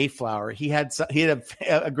to the Mayflower. He had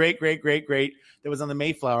a great that was on the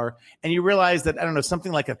Mayflower, and you realize that, I don't know,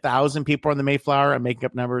 something like 1,000 people on the Mayflower, I'm making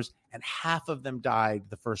up numbers, and half of them died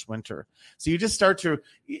the first winter. So you just start to,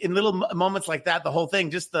 in little moments like that, the whole thing,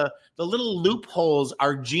 just the little loopholes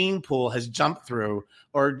our gene pool has jumped through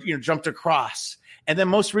or jumped across. And then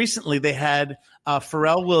most recently they had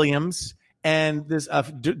Pharrell Williams and this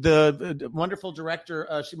the wonderful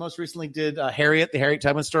director. She most recently did Harriet, the Harriet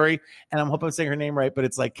Tubman story, and I'm hoping I'm saying her name right, but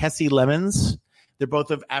it's like Kessie Lemons. They're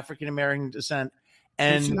both of African American descent,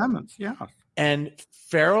 and Lemons, yeah. And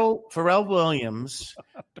Pharrell Williams,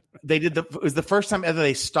 it was the first time ever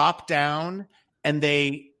they stopped down and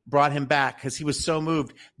they brought him back because he was so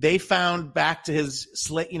moved. They found back to his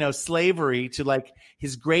slavery to like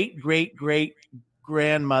his great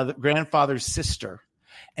grandfather's sister.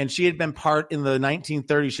 And she had been part in the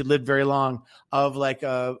 1930s. She lived very long of like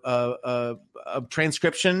a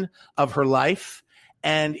transcription of her life.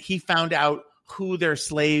 And he found out who their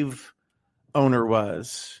slave owner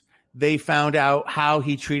was. They found out how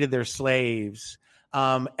he treated their slaves.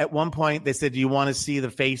 At one point, they said, "Do you want to see the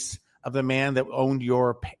face of the man that owned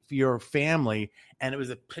your family?" And it was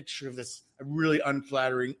a picture of this really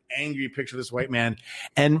unflattering, angry picture of this white man.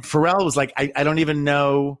 And Pharrell was like, I don't even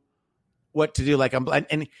know what to do. Like,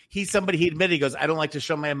 and he's somebody, he admitted, he goes, "I don't like to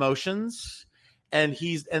show my emotions." And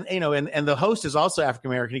and the host is also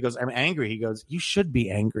African American. He goes, "I'm angry." He goes, "You should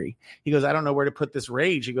be angry." He goes, "I don't know where to put this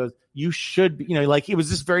rage." He goes, "You should be," like he was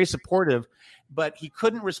just very supportive, but he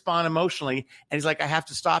couldn't respond emotionally. And he's like, "I have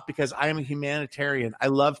to stop because I am a humanitarian. I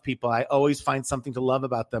love people. I always find something to love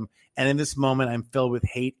about them. And in this moment, I'm filled with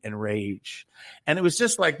hate and rage." And it was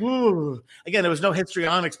just like, ooh. Again, there was no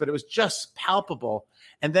histrionics, but it was just palpable.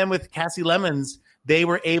 And then with Kessie Lemons, they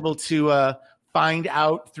were able to find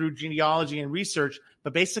out through genealogy and research,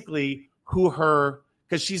 but basically because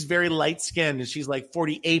she's very light skinned and she's like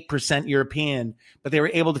 48% European, but they were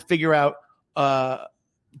able to figure out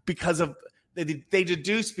because of they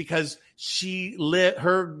deduced because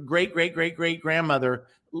her great grandmother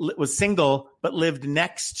was single but lived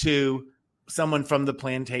next to someone from the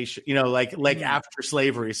plantation, after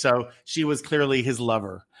slavery. So she was clearly his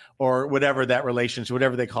lover or whatever that relationship,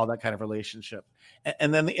 whatever they call that kind of relationship.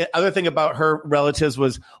 And then the other thing about her relatives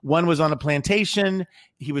was one was on a plantation.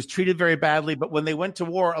 He was treated very badly. But when they went to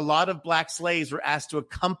war, a lot of black slaves were asked to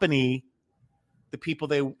accompany the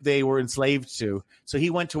people they were enslaved to. So he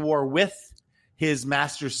went to war with his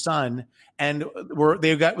master's son, and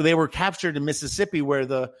they were captured in Mississippi, where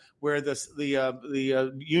the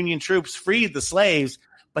Union troops freed the slaves.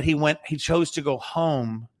 But he chose to go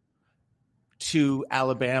home to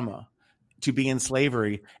Alabama to be in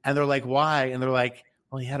slavery. And they're like, why? And they're like,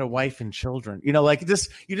 well, he had a wife and children. You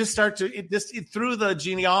just start to through the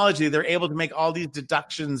genealogy, they're able to make all these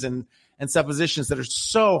deductions and suppositions that are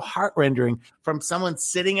so heart-rending from someone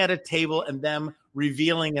sitting at a table and them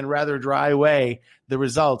revealing in rather dry way the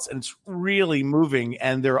results. And it's really moving,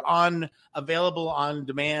 and they're available on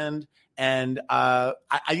demand. And I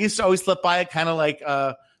used to always slip by it kind of like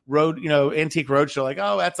Antique Roadshow, like,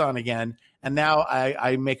 oh, that's on again. And now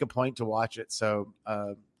I make a point to watch it. So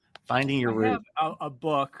Finding Your Root. A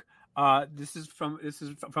book. This is from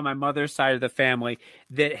my mother's side of the family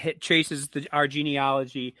that traces our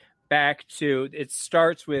genealogy back to, it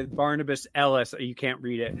starts with Barnabas Ellis. You can't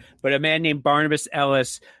read it, but a man named Barnabas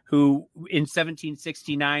Ellis, who in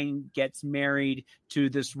 1769 gets married to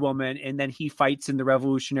this woman, and then he fights in the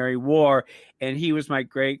Revolutionary War. And he was my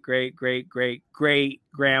great grandfather,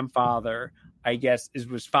 I guess,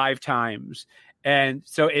 was 5 times. And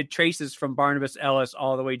so it traces from Barnabas Ellis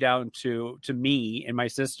all the way down to me and my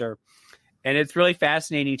sister. And it's really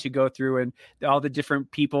fascinating to go through and all the different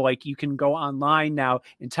people. Like, you can go online now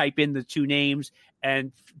and type in the 2 names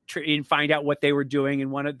and find out what they were doing.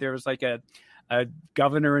 And there was like a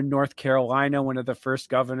governor in North Carolina, one of the first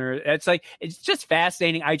governors. It's just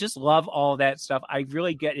fascinating. I just love all that stuff. I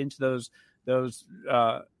really get into those.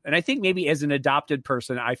 And I think maybe as an adopted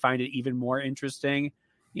person, I find it even more interesting,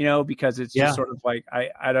 because it's just sort of like,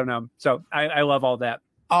 I don't know. So I love all that.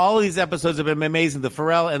 All these episodes have been amazing. The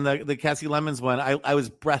Pharrell and the Cassie Lemons one, I was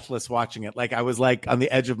breathless watching it. Like, I was like on the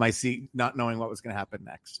edge of my seat, not knowing what was going to happen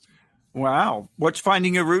next. Wow. Watch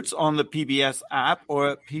Finding Your Roots on the PBS app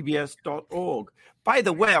or at pbs.org. By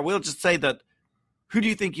the way, I will just say that Who Do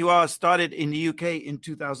You Think You Are started in the UK in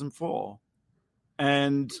 2004.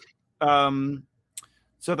 And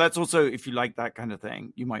so that's also, if you like that kind of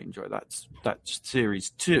thing, you might enjoy that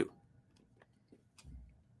series too.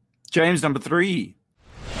 James, number 3.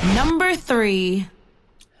 Number 3,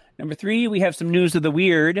 we have some news of the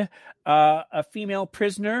weird. A female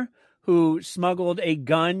prisoner who smuggled a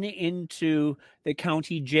gun into the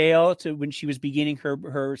county jail when she was beginning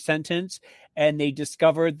her sentence, and they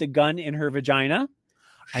discovered the gun in her vagina.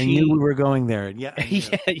 I knew we were going there. Yeah.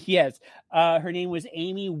 Yes. Her name was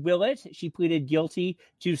Amy Willett. She pleaded guilty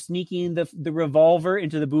to sneaking the revolver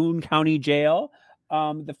into the Boone County Jail.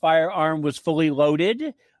 The firearm was fully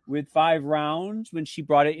loaded with 5 rounds when she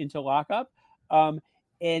brought it into lockup.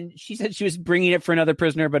 And she said she was bringing it for another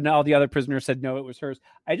prisoner, but all the other prisoners said no, it was hers.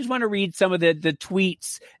 I just want to read some of the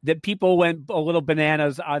tweets that people went a little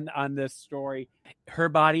bananas on this story. Her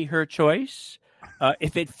body, her choice.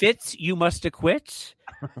 If it fits, you must acquit.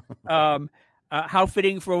 How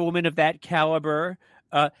fitting for a woman of that caliber.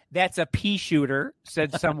 That's a pea shooter,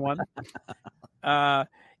 said someone. Is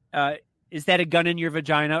that a gun in your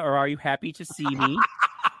vagina, or are you happy to see me?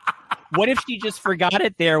 What if she just forgot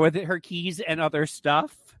it there with her keys and other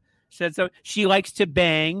stuff? Said so. She likes to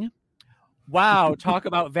bang. Wow, talk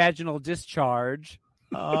about vaginal discharge.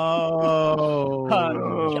 Oh.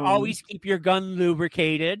 Always keep your gun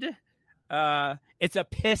lubricated. It's a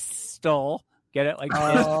pistol. Get it? Like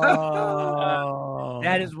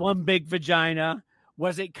that is one big vagina.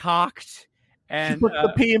 Was it cocked? And she put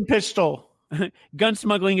the P in pistol. Gun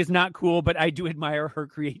smuggling is not cool, but I do admire her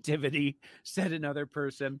creativity, said another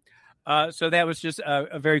person. So that was just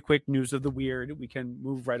a very quick news of the weird. We can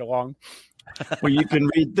move right along. Well, you can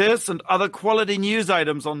read this and other quality news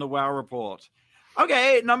items on the WOW Report.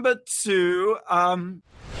 Okay, number 2.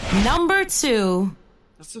 Number 2.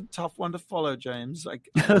 That's a tough one to follow, James.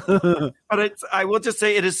 But I will just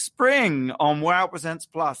say it is spring on WOW Presents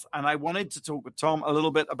Plus, and I wanted to talk with Tom a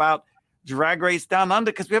little bit about Drag Race Down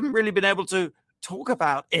Under, because we haven't really been able to talk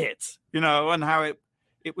about it, and how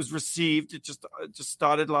it was received. It just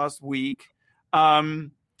started last week.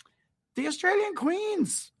 The Australian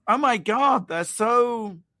Queens. Oh my God, they're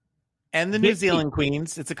so. And the New Zealand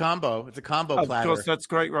Queens. It's a combo. It's a combo platter. Of course, that's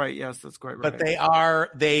great, right? Yes, that's great, right. But they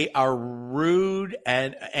are rude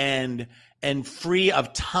and free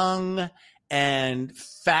of tongue and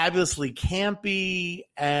fabulously campy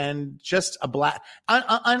and just a black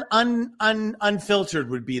unfiltered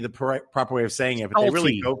would be the proper way of saying it, but they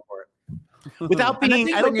really go for it without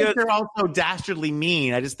being. I don't think they're also dastardly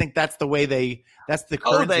mean. I just think that's the way that's the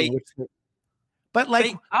currency. But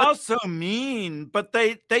they are so mean, but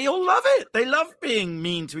they all love it. They love being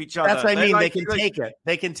mean to each other. That's what I mean. They can take it.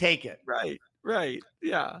 They can take it. Right.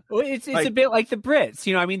 Yeah. Well, it's a bit like the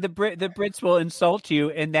Brits. I mean, the Brits will insult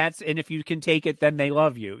you, and if you can take it, then they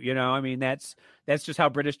love you. I mean, that's just how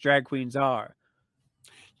British drag queens are.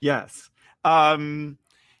 Yes. Tom,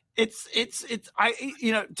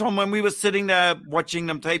 when we were sitting there watching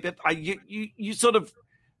them tape it, you sort of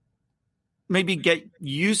maybe get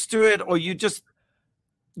used to it, or you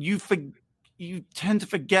tend to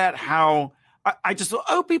forget how I just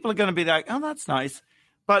thought, people are going to be like, oh, that's nice.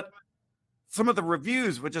 But some of the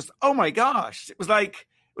reviews were just, oh my gosh. It was like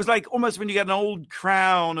almost when you get an old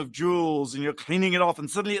crown of jewels and you're cleaning it off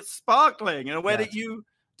and suddenly it's sparkling in a way that you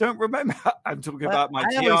don't remember. I'm talking about my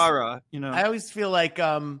tiara, I always feel like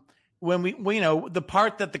when we the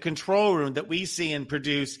part that the control room that we see and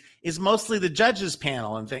produce is mostly the judges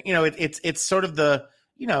panel and thing. It's sort of the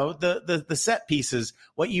set pieces.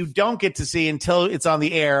 What you don't get to see until it's on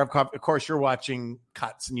the air, of course you're watching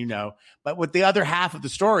cuts and but with the other half of the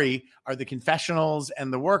story are the confessionals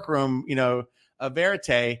and the workroom,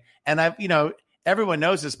 verite. And everyone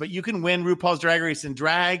knows this, but you can win RuPaul's Drag Race in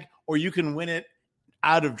drag, or you can win it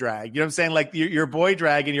out of drag. You know what I'm saying? Like your boy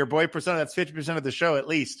drag and your boy persona, that's 50% of the show at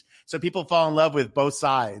least. So people fall in love with both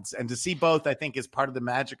sides, and to see both, I think, is part of the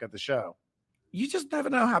magic of the show. You just never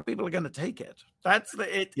know how people are going to take it. That's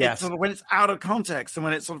it. Yes. It's sort of when it's out of context and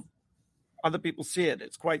when it's sort of other people see it,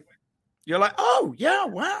 it's quite. You're like, oh yeah,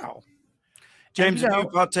 wow. James, have you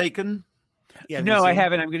partaken? Yeah, no, I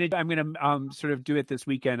haven't. I'm gonna sort of do it this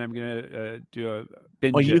weekend. I'm gonna do a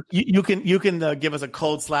binge. Well, you can give us a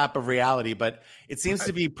cold slap of reality, but it seems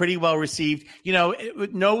to be pretty well received.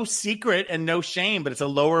 No secret and no shame, but it's a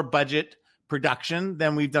lower budget production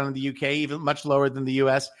than we've done in the UK, even much lower than the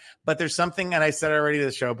US. But there's something, and I said it already in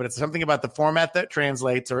the show, but it's something about the format that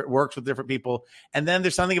translates, or it works with different people. And then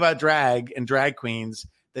there's something about drag and drag queens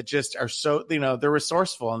that just are so, they're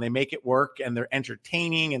resourceful and they make it work, and they're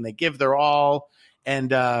entertaining and they give their all.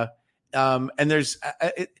 And there's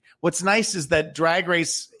what's nice is that Drag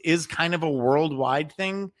Race is kind of a worldwide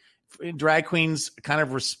thing. Drag queens kind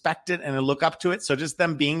of respect it and look up to it. So just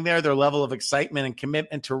them being there, their level of excitement and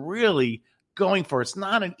commitment to really going for it's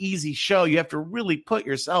not an easy show. You have to really put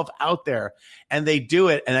yourself out there, and they do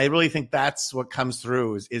it. And I really think that's what comes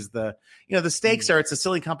through is the stakes are, it's a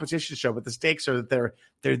silly competition show, but the stakes are that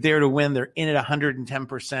they're there to win. They're in it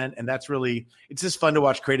 110%. And that's really, it's just fun to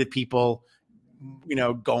watch creative people,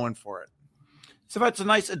 going for it. So that's a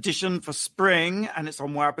nice addition for spring, and it's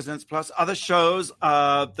on Wow Presents Plus. Other shows,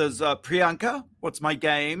 there's Priyanka, What's My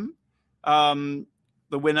Game? The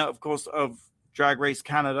winner, of course, of Drag Race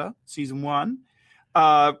Canada, Season 1.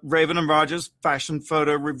 Raven and Raj's Fashion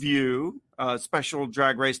Photo Review, special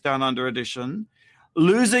Drag Race Down Under edition.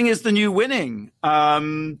 Losing is the New Winning,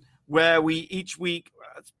 where we each week,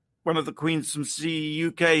 one of the queens from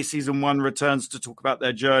UK Season 1 returns to talk about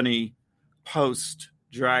their journey post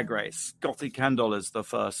Drag Race. Gothy Kendall is the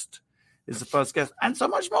first guest, and so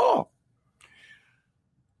much more.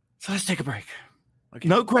 So let's take a break. Okay.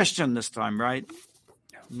 No question this time, right?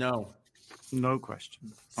 No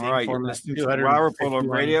question. Same all right, you're listening to Wow Report on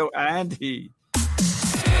Radio Andy.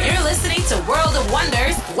 You're listening to World of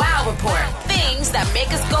Wonders Wow Report. Things that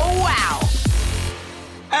make us go wow.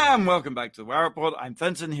 And welcome back to the Wow Report. I'm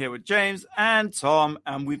Fenton here with James and Tom,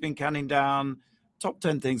 and we've been counting down top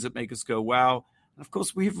 10 things that make us go wow. And of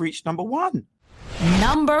course, we've reached number 1.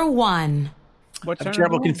 Number 1. What's a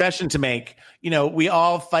terrible confession to make? We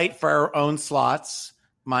all fight for our own slots.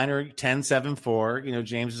 Mine are 10, 7, 4.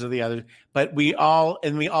 James's are the others. But we all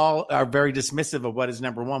are very dismissive of what is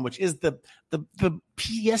number 1, which is the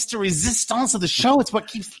pièce de résistance of the show. It's what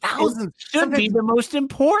keeps thousands. It should be the most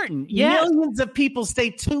important. Yes. Millions of people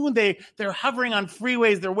stay tuned. They're hovering on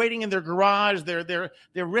freeways. They're waiting in their garage. They're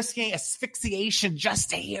risking asphyxiation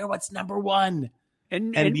just to hear what's number 1.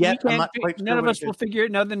 And yet, none of us will figure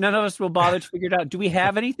it. None of us will bother to figure it out. Do we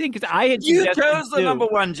have anything? Because I had you chose the number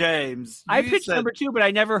 1, James. I pitched number 2, but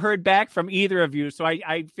I never heard back from either of you. So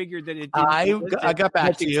I figured that it. I got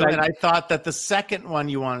back to you, and I thought that the second one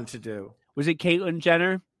you wanted to do was it Caitlyn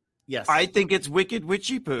Jenner. Yes, I think it's Wicked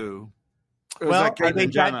Witchy Poo. Well, are they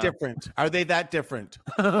that different? Are they that different?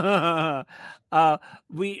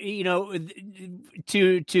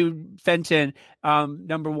 To Fenton,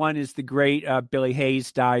 number 1 is the great Billy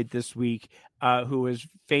Hayes died this week, who was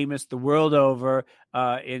famous the world over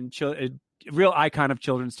in real icon of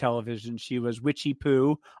children's television. She was Witchy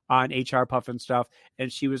Pooh on HR Puff and Stuff,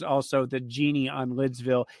 and she was also the genie on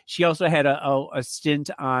Lidsville. She also had a stint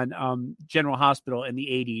on General Hospital in the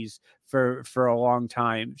 80s for a long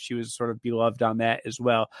time. She was sort of beloved on that as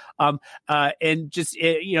well. And just,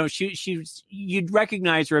 you'd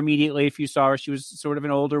recognize her immediately if you saw her. She was sort of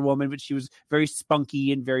an older woman, but she was very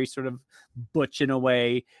spunky and very sort of butch in a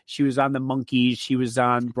way. She was on the Monkees. She was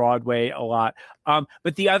on Broadway a lot.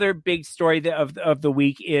 But the other big story of the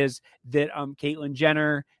week is that Caitlyn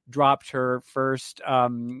Jenner dropped her first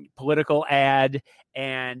political ad,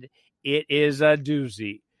 and it is a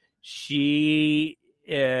doozy. She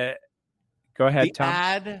go ahead, the Tom. The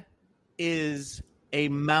ad is a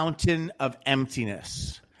mountain of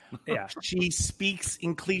emptiness. Yeah. She speaks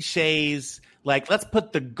in cliches like, let's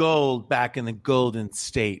put the gold back in the Golden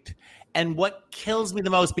State. And what kills me the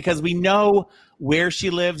most, because we know where she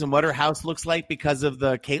lives and what her house looks like because of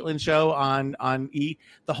the Caitlyn show on E!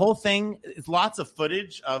 The whole thing is lots of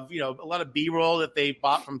footage of, a lot of B-roll that they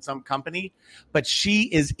bought from some company. But she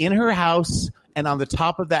is in her house and on the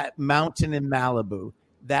top of that mountain in Malibu.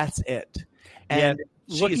 That's it. And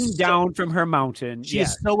looking down from her mountain. She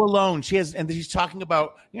is so alone. And she's talking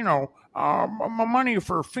about, money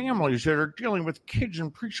for families that are dealing with kids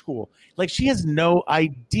in preschool. Like, she has no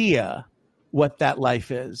idea what that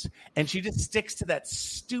life is. And she just sticks to that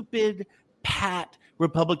stupid, pat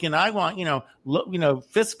Republican. I want,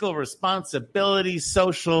 fiscal responsibility,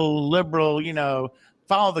 social, liberal,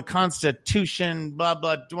 follow the Constitution, blah,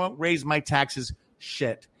 blah, don't raise my taxes,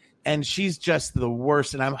 shit. And she's just the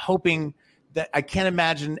worst. And I'm hoping that I can't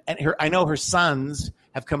imagine, and I know her sons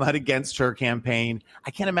have come out against her campaign.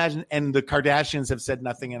 I can't imagine, and the Kardashians have said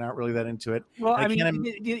nothing and aren't really that into it. Well,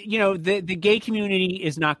 the gay community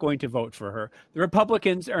is not going to vote for her. The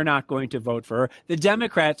Republicans are not going to vote for her. The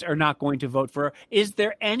Democrats are not going to vote for her. Is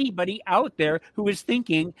there anybody out there who is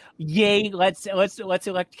thinking, "Yay, let's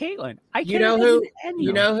elect Caitlyn"? You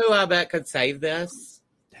know who I bet could save this?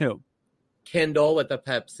 Who? Kendall with the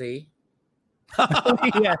Pepsi.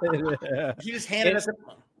 Yeah. She just handed us.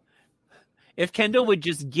 If Kendall would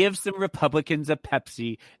just give some Republicans a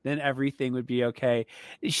Pepsi, then everything would be okay.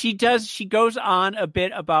 She goes on a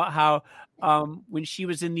bit about how when she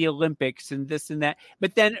was in the Olympics and this and that.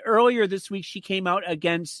 But then earlier this week, she came out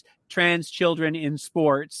against trans children in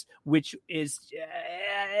sports, which is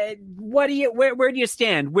where do you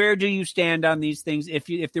stand? Where do you stand on these things?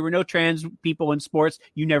 If there were no trans people in sports,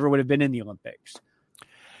 you never would have been in the Olympics.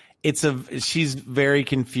 She's very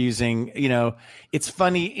confusing. It's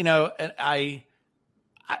funny, and I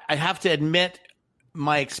have to admit,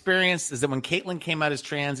 my experience is that when Caitlyn came out as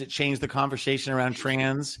trans, it changed the conversation around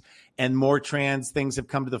trans, and more trans things have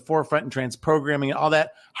come to the forefront, and trans programming and all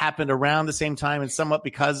that happened around the same time, and somewhat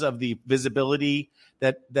because of the visibility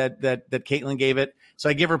that Caitlyn gave it. So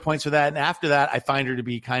I give her points for that. And after that, I find her to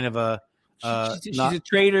be kind of she's a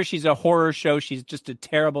traitor. She's a horror show. She's just a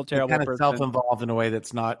terrible kind of person. Self-involved in a way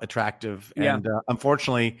that's not attractive. Yeah. And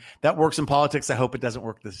unfortunately, that works in politics. I hope it doesn't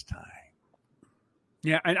work this time.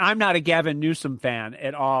 Yeah, and I'm not a Gavin Newsom fan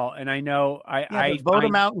at all. And I know I vote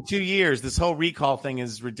him out in 2 years. This whole recall thing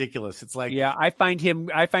is ridiculous. It's like, yeah, I find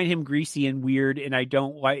him greasy and weird, and I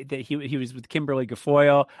don't like that he was with Kimberly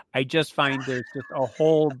Guilfoyle. I just find there's just a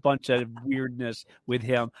whole bunch of weirdness with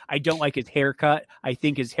him. I don't like his haircut. I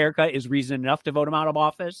think his haircut is reason enough to vote him out of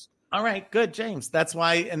office. All right, good, James. That's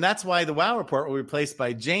why the Wow Report will be replaced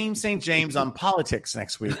by James St. James on politics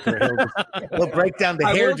next week. He'll break down the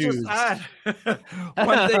hairdos.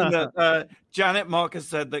 One thing that Janet Marcus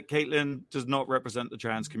said, that Caitlyn does not represent the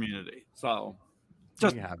trans community. So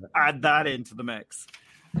just add that into the mix.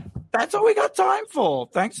 That's all we got time for.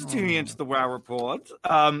 Thanks for tuning into the Wow Report.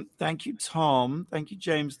 Thank you, Tom. Thank you,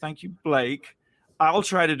 James. Thank you, Blake. I'll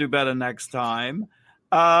try to do better next time.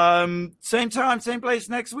 Same time, same place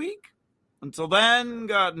next week. Until then,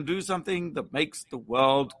 go out and do something that makes the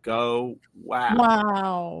world go wow.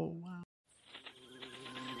 Wow.